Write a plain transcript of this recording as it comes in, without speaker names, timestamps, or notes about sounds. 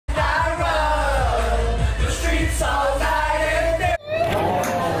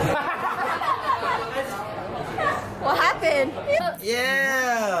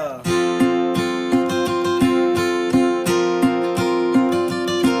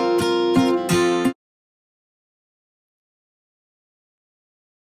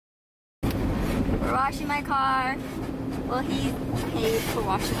washing my car. Well, he paid for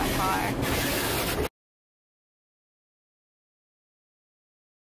washing my car.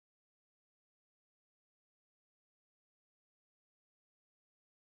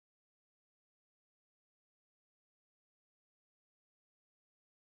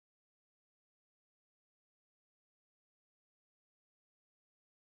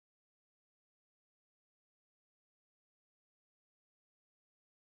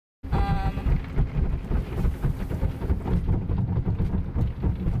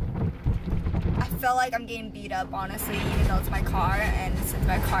 I feel like I'm getting beat up, honestly, even though it's my car, and since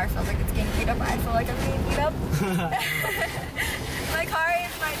my car feels like it's getting beat up, I feel like I'm getting beat up. My car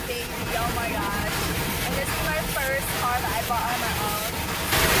is my baby, oh my gosh. And this is my first car that I bought on my own.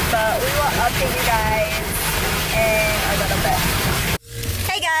 But we will update you guys in a little bit.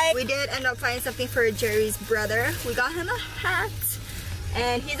 Hey guys! We did end up finding something for Jerry's brother. We got him a hat.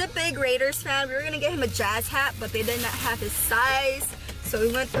 And he's a big Raiders fan. We were gonna get him a Jazz hat, but they did not have his size. So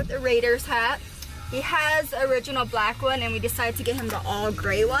we went with the Raiders hat. He has the original black one and we decided to get him the all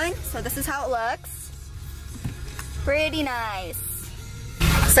gray one. So this is how it looks. Pretty nice.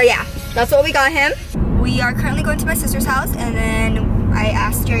 So yeah, that's what we got him. We are currently going to my sister's house, and then I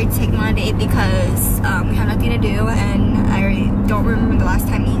asked Jerry to take him on a date because we have nothing to do, and I don't remember the last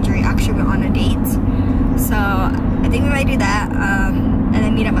time me and Jerry actually went on a date. So I think we might do that, and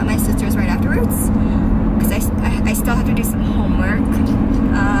then meet up at my sister's right afterwards, because I still have to do some homework.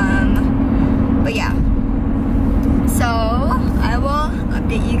 But yeah, so I will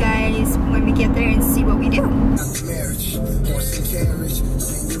update you guys when we get there and see what we do.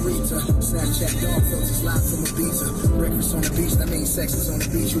 Snapchat dog filters live from Ibiza. Breakfast on the beach, that means sex is on the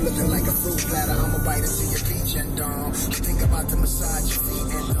beach. You looking like a fruit platter. I'ma bite into your peach and think about the massage your feet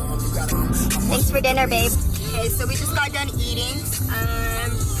and you got Thanks for dinner, babe. Okay, so we just got done eating.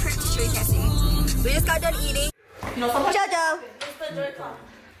 I'm pretty sure you can't see me. We just got done eating. Jojo.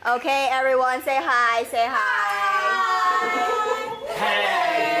 Okay, everyone, say hi. Say hi.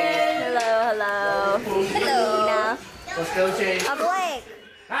 Hey. Hello, hello. Hello. Let's go, Jane. I'm Blake.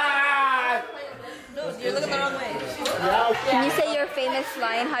 Hi. You're looking the wrong way. Can you say your famous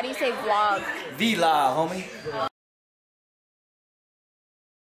line? How do you say vlog? Vlog, homie.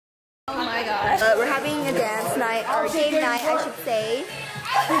 Oh my gosh. We're having a dance night, or game night, I should say.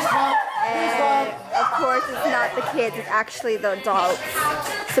 And of course, it's not the kids, it's actually the adults.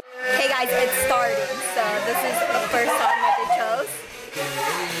 So, hey guys, it's starting. So this is the first song that they chose.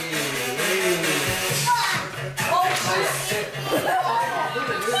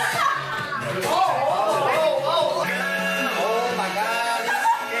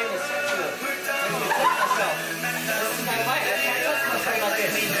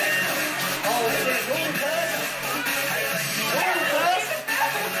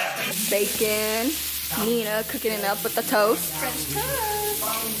 Bacon, Nina cooking it up with the toast. French toast.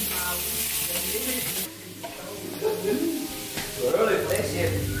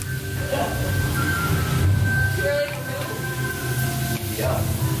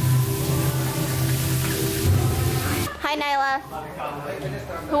 Hi Nyla.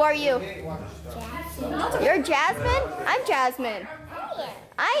 Who are you? Jasmine. You're Jasmine? I'm Jasmine.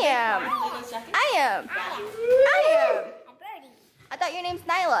 I am. I am. I am. I thought your name's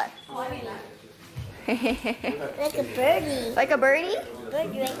Nyla. Like a birdie. Like a birdie?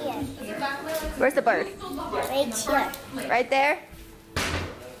 Bird right here. Where's the bird? Right here. Right there?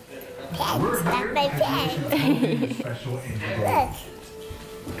 Pet. That's my pet. Look.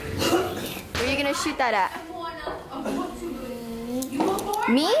 Where are you gonna shoot that at?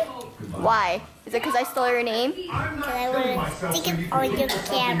 Me? Why? Is it because I stole your name? Because I want to stick it on your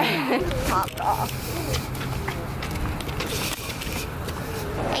camera. Top off.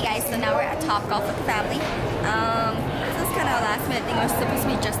 Hey guys, so now we're at Topgolf with the family. This is kind of a last minute thing. It was supposed to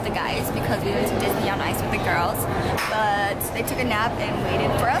be just the guys because we went to Disney on Ice with the girls. But they took a nap and waited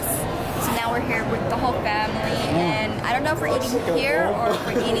for us. So now we're here with the whole family. And I don't know if we're eating here or if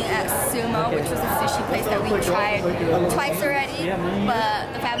we're eating at Sumo, which was a sushi place that we tried twice already.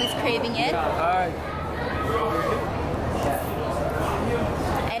 But the family's craving it.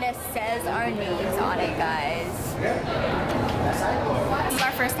 And it says our names on it, guys. This is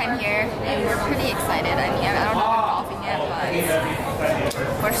our first time here, and we're pretty excited. I mean, I don't know about golfing yet,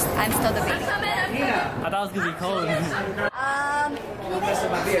 but I'm still the baby. I thought it was gonna be cold.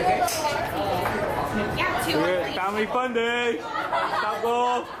 Family fun day. Stop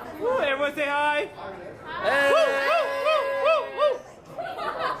golf. Everyone say hi. Hey.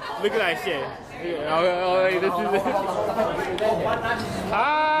 Look at that shit. Oh, this is it.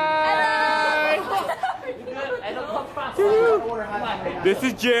 Hi. This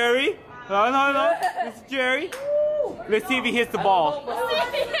is Jerry. No. Mr. Jerry. Let's see if he hits the ball.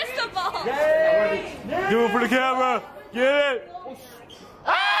 Hits the ball. Do it for the camera. Get it.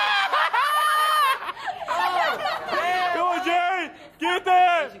 Come on, Jerry. Get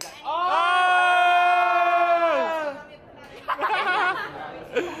that.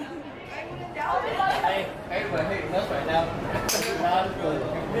 Hey, that's right now. That's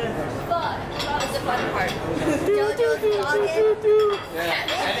the fun part. JoJo's vlogging.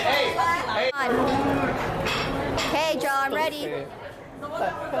 Hey, Joe, I'm ready.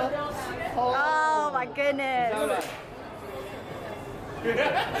 Oh my goodness.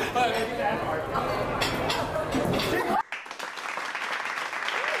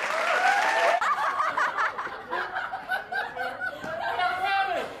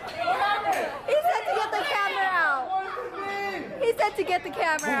 He said to get the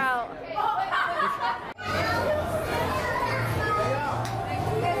camera out.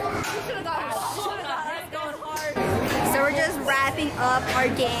 So we're just wrapping up our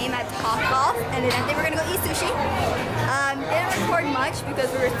game at Topgolf, and then I think we're gonna go eat sushi. Didn't record much because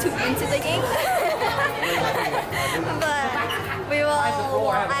we were too into the game, but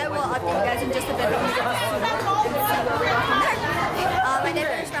I will update you guys in just a bit. I did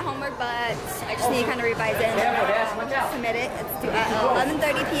finish my homework, but I just need to kind of revise it and submit it. It's due at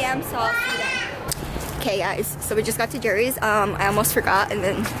 11:30 p.m. so I'll see you then. Okay guys, so we just got to Jerry's. I almost forgot, and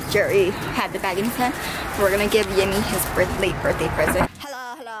then Jerry had the bag in his hand. We're gonna give Yemi his late birthday present.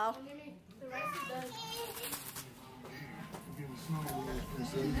 Hello, hello.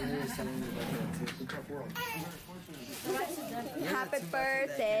 Happy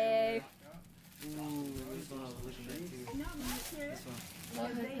birthday.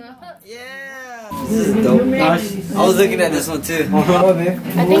 Yeah. This is dope. I was looking at this one too.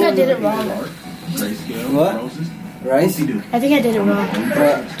 I think I did it wrong. What? Rice? I think I did it wrong.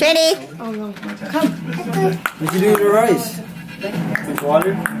 JD. Oh no. Come. What'd you do with the rice? With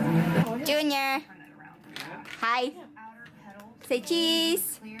water? Junior. Hi. Say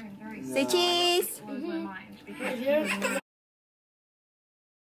cheese. Say cheese.